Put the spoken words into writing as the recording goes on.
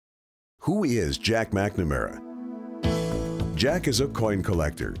Who is Jack McNamara? Jack is a coin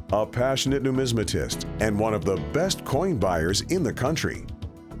collector, a passionate numismatist, and one of the best coin buyers in the country.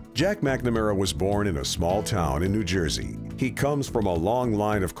 Jack McNamara was born in a small town in New Jersey. He comes from a long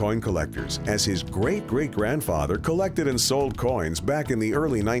line of coin collectors, as his great-great-grandfather collected and sold coins back in the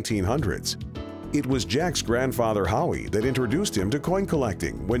early 1900s. It was Jack's grandfather Howie that introduced him to coin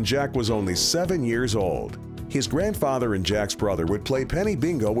collecting when Jack was only 7 years old. His grandfather and Jack's brother would play penny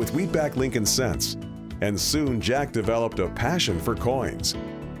bingo with wheatback Lincoln cents, and soon Jack developed a passion for coins.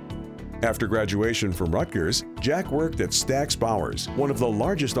 After graduation from Rutgers, Jack worked at Stack's Bowers, one of the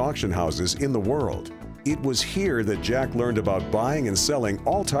largest auction houses in the world. It was here that Jack learned about buying and selling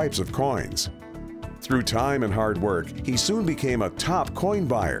all types of coins. Through time and hard work, he soon became a top coin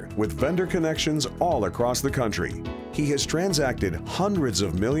buyer with vendor connections all across the country. He has transacted hundreds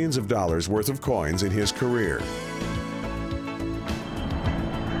of millions of dollars worth of coins in his career.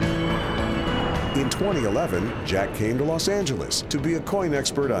 In 2011, Jack came to Los Angeles to be a coin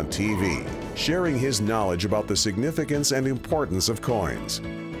expert on TV, sharing his knowledge about the significance and importance of coins.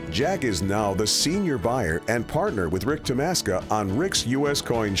 Jack is now the senior buyer and partner with Rick Tomaska on Rick's U.S.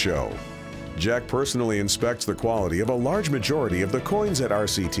 Coin Show. Jack personally inspects the quality of a large majority of the coins at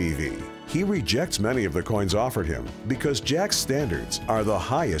RCTV. He rejects many of the coins offered him because Jack's standards are the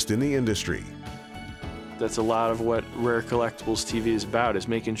highest in the industry. That's a lot of what Rare Collectibles TV is about, is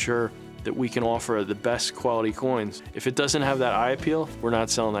making sure that we can offer the best quality coins. If it doesn't have that eye appeal, we're not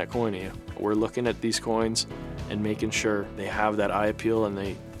selling that coin to you. We're looking at these coins and making sure they have that eye appeal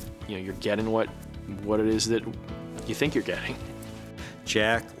and you're getting what it is that you think you're getting.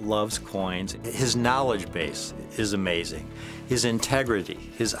 Jack loves coins. His knowledge base is amazing. His integrity,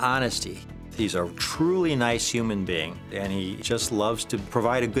 his honesty. He's a truly nice human being, and he just loves to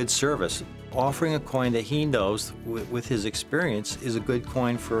provide a good service. Offering a coin that he knows, with his experience, is a good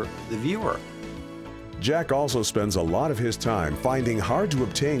coin for the viewer. Jack also spends a lot of his time finding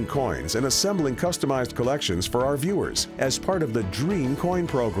hard-to-obtain coins and assembling customized collections for our viewers as part of the Dream Coin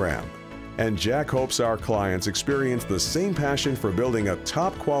program. And Jack hopes our clients experience the same passion for building a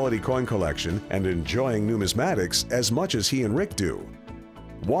top-quality coin collection and enjoying numismatics as much as he and Rick do.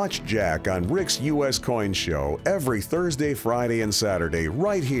 Watch Jack on Rick's U.S. Coin Show every Thursday, Friday, and Saturday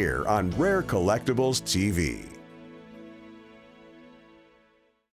right here on Rare Collectibles TV.